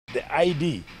the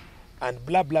ID and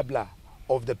blah, blah, blah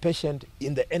of the patient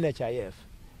in the NHIF,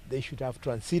 they should have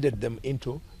transited them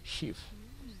into SHIF.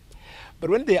 But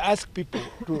when they ask people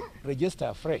to register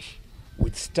afresh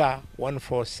with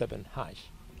 *147#,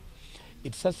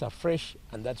 it starts afresh,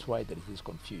 and that's why there is this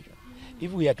confusion.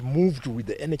 If we had moved with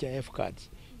the NHIF cards,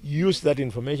 use that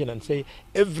information and say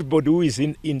everybody who is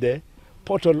in the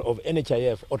portal of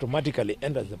NHIF automatically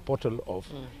enters the portal of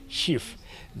SHIF,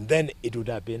 then it would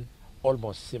have been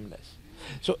almost seamless.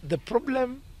 So the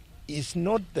problem is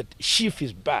not that SHIF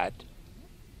is bad.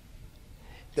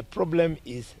 The problem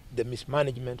is the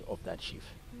mismanagement of that SHIF.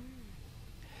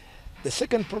 The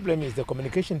second problem is the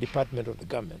communication department of the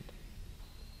government.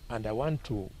 And I want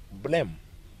to blame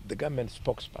the government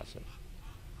spokesperson,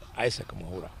 Isaac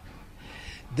Mwahura.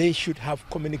 They should have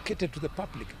communicated to the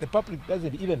public. The public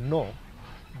doesn't even know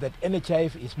that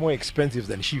NHIF is more expensive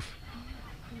than SHIF.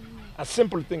 A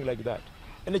simple thing like that.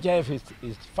 NHIF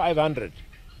is 500,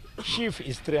 SHIF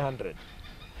is 300.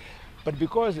 But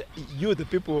because you, the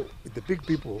people, the big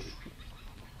people,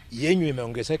 yenyu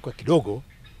imeongezeka kidogo,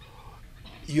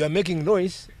 you are making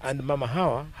noise, and mama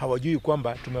hawa hawajui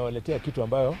kwamba tumewaletea kitu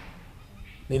ambayo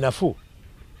ni nafuu.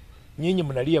 Nyinyi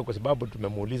mnalia kwa sababu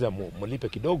tumemuuliza mulipe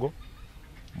kidogo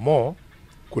more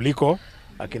kuliko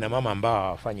akina mama ambao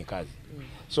hawafanyi kazi.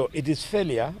 So it is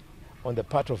failure on the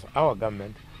part of our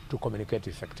government to communicate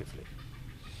effectively.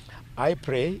 I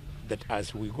pray that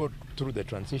as we go through the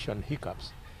transition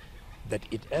hiccups, that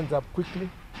it ends up quickly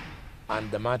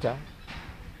and the matter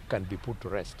can be put to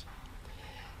rest.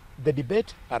 The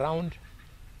debate around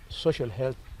social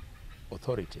health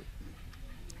authority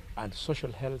and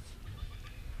social health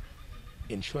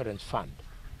insurance fund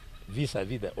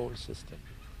vis-a-vis the old system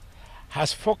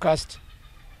has focused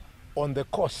on the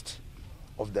cost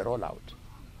of the rollout,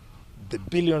 the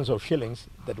billions of shillings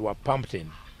that were pumped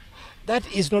in. That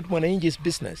is not Mwananchi's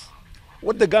business.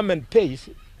 What the government pays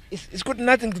it's got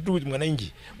nothing to do with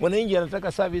Mwananchi. Mwananchi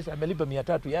anataka service, amelipa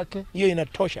 300 yake, hiyo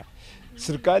inatosha.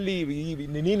 Serikali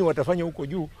ni nini watafanya huko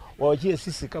juu, waachie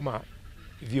sisi kama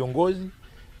viongozi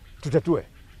tutatue.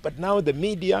 But now the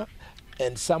media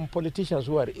and some politicians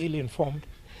who are ill informed,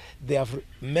 they have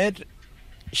made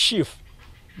SHIF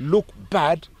look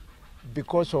bad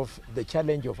because of the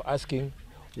challenge of asking,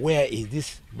 where is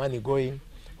this money going?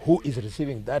 Who is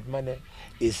receiving that money?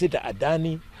 Is it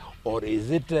Adani? Or is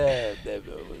it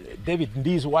David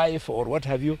Ndi's wife or what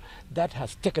have you? That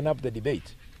has taken up the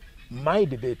debate. My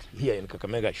debate here in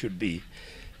Kakamega should be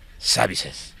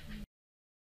services.